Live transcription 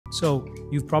So,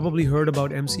 you've probably heard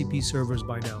about MCP servers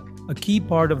by now. A key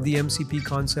part of the MCP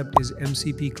concept is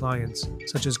MCP clients,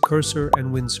 such as Cursor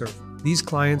and Windsurf. These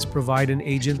clients provide an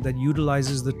agent that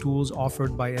utilizes the tools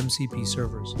offered by MCP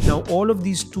servers. Now, all of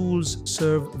these tools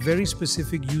serve very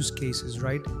specific use cases,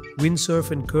 right?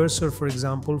 Windsurf and Cursor, for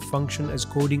example, function as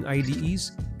coding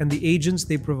IDEs, and the agents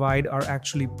they provide are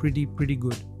actually pretty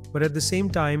good. But at the same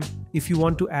time, if you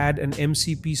want to add an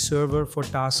MCP server for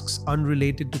tasks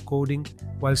unrelated to coding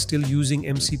while still using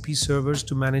MCP servers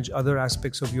to manage other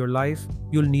aspects of your life,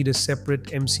 you'll need a separate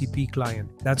MCP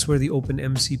client. That's where the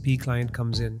OpenMCP client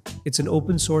comes in. It's an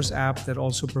open source app that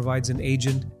also provides an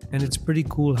agent, and it's pretty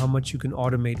cool how much you can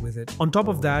automate with it. On top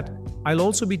of that, I'll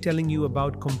also be telling you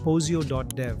about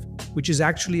Composio.dev, which is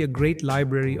actually a great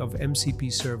library of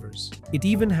MCP servers. It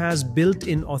even has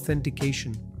built-in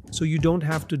authentication, so you don't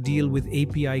have to deal with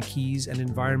API keys and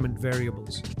environment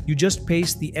variables. You just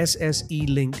paste the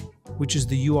SSE link, which is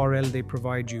the URL they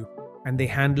provide you, and they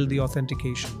handle the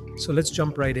authentication. So let's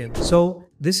jump right in. So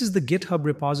this is the GitHub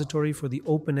repository for the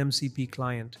OpenMCP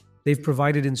client. They've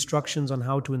provided instructions on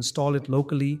how to install it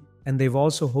locally, and they've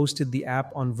also hosted the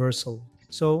app on Vercel.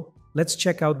 So let's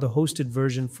check out the hosted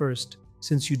version first,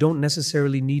 since you don't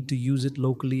necessarily need to use it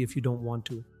locally if you don't want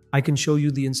to. I can show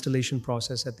you the installation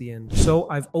process at the end. So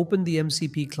I've opened the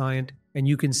MCP client, and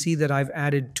you can see that I've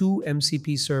added two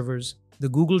MCP servers, the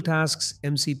Google Tasks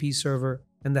MCP server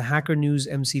and the Hacker News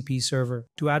MCP server.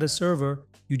 To add a server,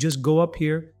 you just go up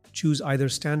here, choose either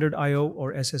standard IO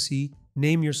or SSE,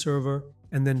 name your server,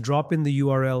 and then drop in the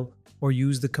URL or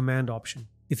use the command option.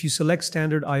 If you select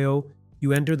standard IO,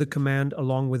 you enter the command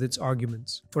along with its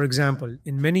arguments. For example,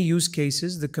 in many use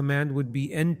cases, the command would be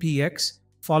npx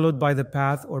followed by the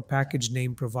path or package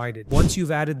name provided. Once you've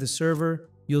added the server,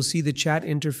 you'll see the chat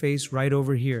interface right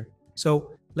over here.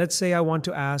 So let's say I want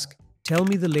to ask, tell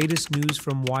me the latest news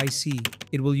from YC.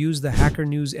 It will use the Hacker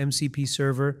News MCP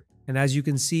server, and as you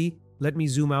can see, let me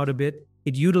zoom out a bit.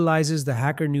 It utilizes the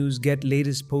Hacker News Get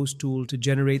Latest Post tool to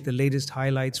generate the latest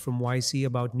highlights from YC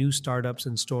about new startups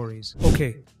and stories.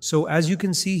 Okay, so as you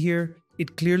can see here,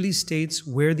 it clearly states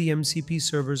where the MCP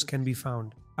servers can be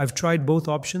found. I've tried both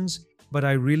options, but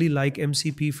I really like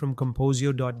MCP from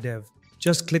Composio.dev.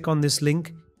 Just click on this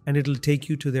link and it'll take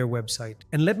you to their website.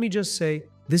 And let me just say,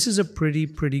 this is a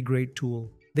pretty great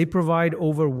tool. They provide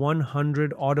over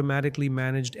 100 automatically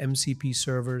managed MCP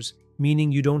servers,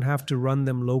 meaning you don't have to run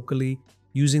them locally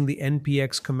using the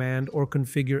npx command or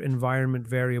configure environment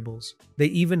variables. They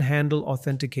even handle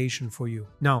authentication for you.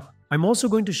 Now, I'm also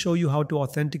going to show you how to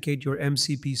authenticate your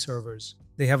MCP servers.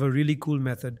 They have a really cool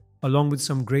method, along with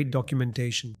some great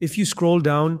documentation. If you scroll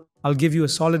down, I'll give you a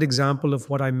solid example of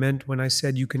what I meant when I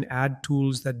said you can add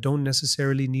tools that don't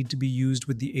necessarily need to be used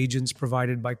with the agents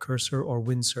provided by Cursor or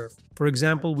Windsurf. For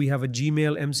example, we have a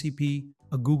Gmail MCP,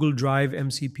 a Google Drive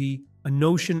MCP, a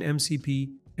Notion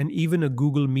MCP, and even a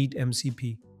Google Meet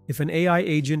MCP. If an AI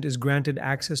agent is granted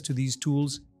access to these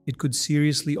tools, it could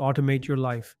seriously automate your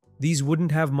life. These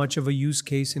wouldn't have much of a use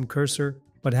case in Cursor,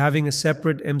 but having a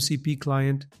separate MCP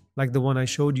client like the one I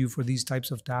showed you for these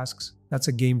types of tasks, that's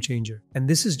a game changer. And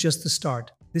this is just the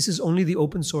start. This is only the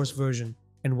open source version.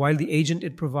 And while the agent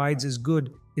it provides is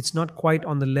good, it's not quite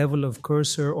on the level of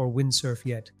Cursor or Windsurf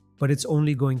yet, but it's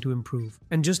only going to improve.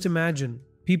 And just imagine,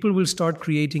 people will start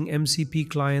creating MCP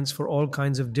clients for all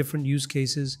kinds of different use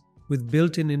cases with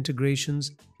built-in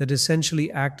integrations that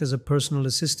essentially act as a personal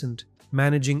assistant,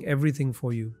 managing everything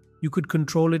for you. You could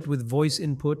control it with voice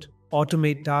input,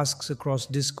 automate tasks across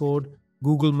Discord,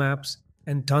 Google Maps,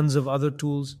 and tons of other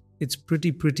tools. It's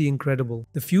pretty incredible.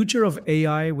 The future of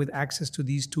AI with access to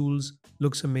these tools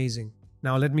looks amazing.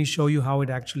 Now let me show you how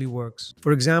it actually works.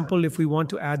 For example, if we want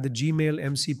to add the Gmail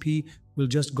MCP, we'll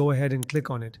just go ahead and click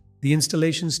on it. The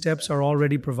installation steps are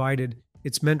already provided.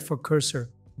 It's meant for Cursor,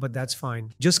 but that's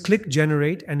fine. Just click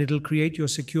Generate and it'll create your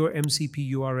secure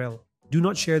MCP URL. Do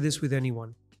not share this with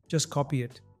anyone. Just copy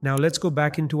it. Now let's go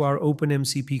back into our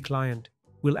OpenMCP client.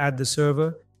 We'll add the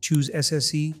server, choose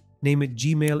SSE, name it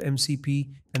Gmail MCP,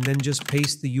 and then just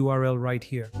paste the URL right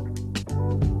here.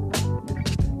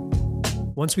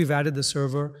 Once we've added the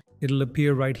server, it'll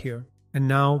appear right here. And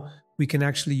now we can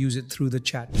actually use it through the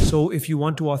chat. So if you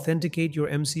want to authenticate your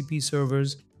MCP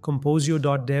servers,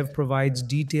 Composio.dev provides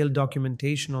detailed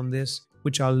documentation on this,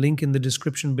 which I'll link in the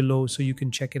description below so you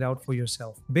can check it out for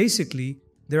yourself. Basically,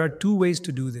 there are two ways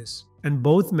to do this, and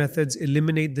both methods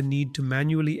eliminate the need to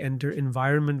manually enter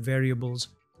environment variables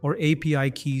or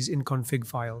API keys in config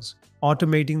files,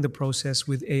 automating the process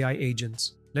with AI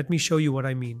agents. Let me show you what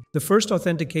I mean. The first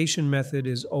authentication method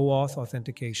is OAuth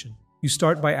authentication. You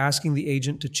start by asking the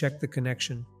agent to check the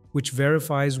connection. which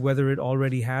verifies whether it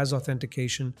already has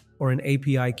authentication or an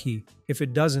API key. If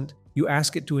it doesn't, you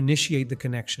ask it to initiate the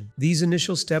connection. These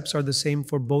initial steps are the same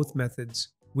for both methods.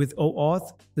 With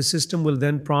OAuth, the system will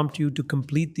then prompt you to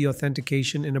complete the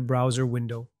authentication in a browser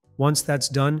window. Once that's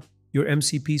done, your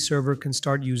MCP server can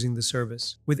start using the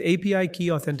service. With API key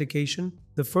authentication,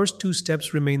 the first two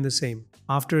steps remain the same.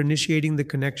 After initiating the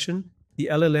connection, the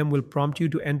LLM will prompt you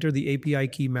to enter the API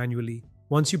key manually.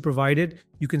 Once you provide it,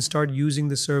 you can start using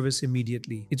the service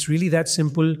immediately. It's really that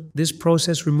simple. This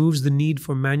process removes the need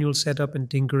for manual setup and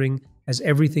tinkering, as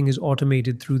everything is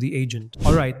automated through the agent.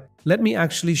 Alright, let me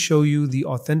actually show you the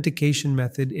authentication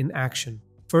method in action.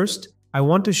 First, I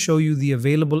want to show you the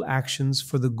available actions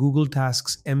for the Google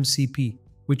Tasks MCP,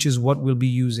 which is what we'll be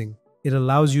using. It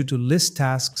allows you to list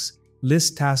tasks,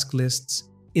 list task lists,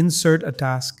 insert a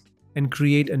task, and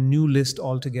create a new list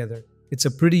altogether. It's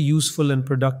a pretty useful and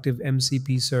productive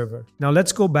MCP server. Now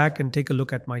let's go back and take a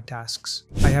look at my tasks.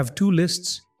 I have two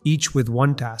lists, each with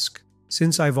one task.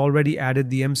 Since I've already added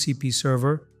the MCP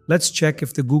server, let's check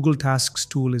if the Google Tasks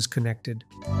tool is connected.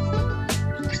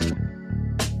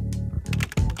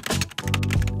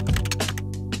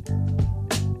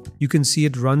 You can see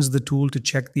it runs the tool to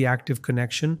check the active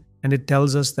connection, and it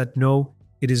tells us that no,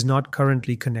 it is not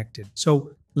currently connected.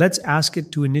 So let's ask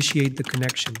it to initiate the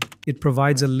connection. It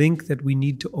provides a link that we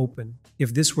need to open.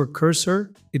 If this were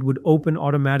Cursor, it would open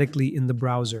automatically in the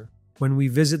browser. When we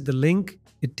visit the link,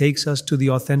 it takes us to the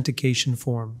authentication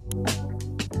form.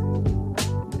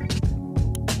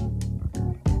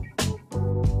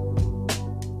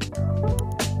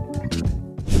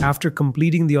 After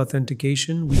completing the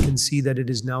authentication, we can see that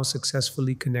it is now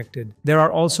successfully connected. There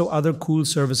are also other cool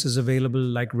services available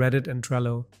like Reddit and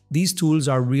Trello. These tools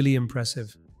are really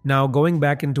impressive. Now, going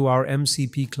back into our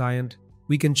MCP client,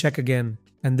 we can check again,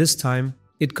 and this time,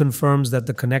 it confirms that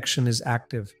the connection is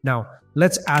active. Now,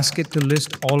 let's ask it to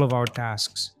list all of our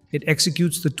tasks. It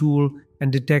executes the tool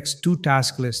and detects two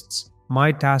task lists,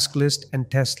 My Task List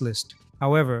and Test List.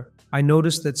 However, I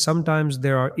noticed that sometimes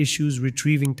there are issues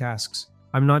retrieving tasks.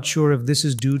 I'm not sure if this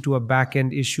is due to a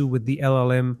back-end issue with the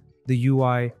LLM, the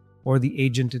UI, or the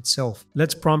agent itself.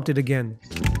 Let's prompt it again.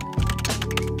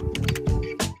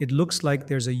 It looks like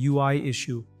there's a UI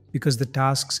issue because the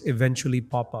tasks eventually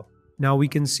pop up. Now we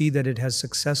can see that it has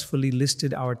successfully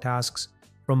listed our tasks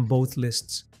from both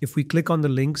lists. If we click on the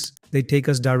links, they take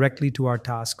us directly to our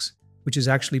tasks, which is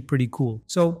actually pretty cool.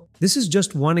 So this is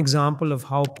just one example of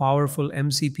how powerful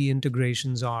MCP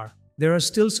integrations are. There are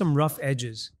still some rough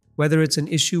edges, whether it's an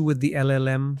issue with the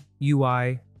LLM,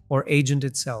 UI, or agent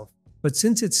itself. But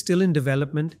since it's still in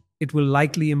development, it will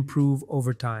likely improve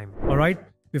over time. Alright,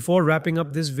 before wrapping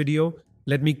up this video,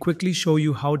 let me quickly show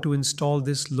you how to install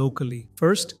this locally.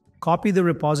 First, copy the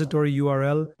repository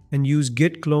URL and use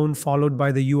git clone followed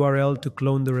by the URL to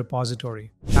clone the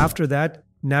repository. After that,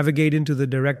 navigate into the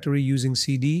directory using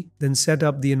cd, then set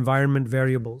up the environment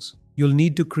variables. You'll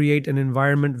need to create an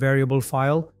environment variable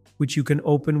file, which you can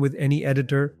open with any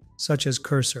editor, such as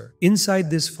Cursor.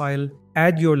 Inside this file,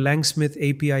 add your Langsmith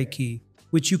API key,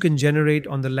 which you can generate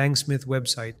on the Langsmith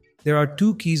website. There are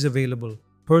two keys available,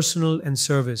 personal and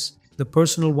service. The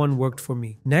personal one worked for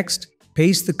me. Next,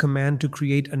 paste the command to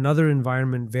create another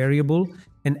environment variable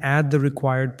and add the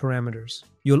required parameters.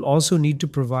 You'll also need to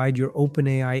provide your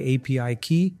OpenAI API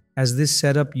key, as this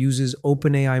setup uses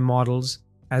OpenAI models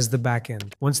as the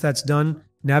backend. Once that's done,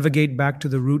 navigate back to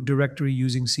the root directory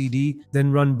using cd,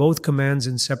 then run both commands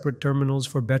in separate terminals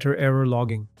for better error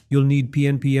logging. You'll need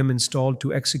PNPM installed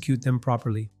to execute them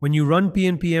properly. When you run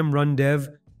PNPM run dev,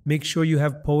 make sure you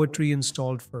have Poetry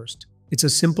installed first. It's a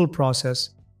simple process,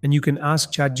 and you can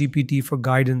ask ChatGPT for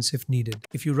guidance if needed.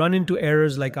 If you run into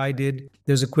errors like I did,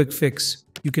 there's a quick fix.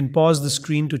 You can pause the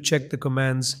screen to check the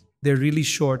commands. They're really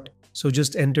short, so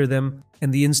just enter them,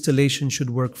 and the installation should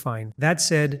work fine. That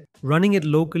said, running it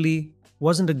locally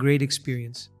wasn't a great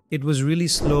experience. It was really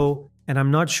slow, and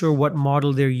I'm not sure what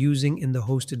model they're using in the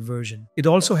hosted version. It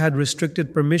also had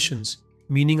restricted permissions,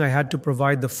 meaning I had to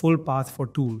provide the full path for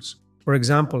tools. For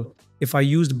example, if I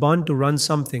used Bun to run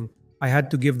something, I had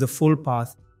to give the full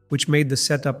path, which made the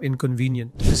setup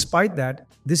inconvenient. Despite that,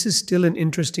 this is still an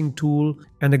interesting tool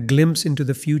and a glimpse into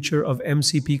the future of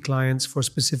MCP clients for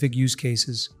specific use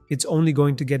cases. It's only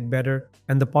going to get better,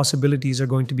 and the possibilities are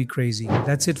going to be crazy.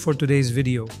 That's it for today's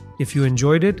video. If you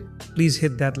enjoyed it, please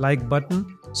hit that like button,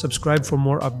 subscribe for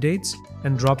more updates,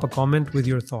 and drop a comment with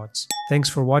your thoughts. Thanks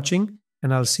for watching,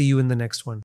 and I'll see you in the next one.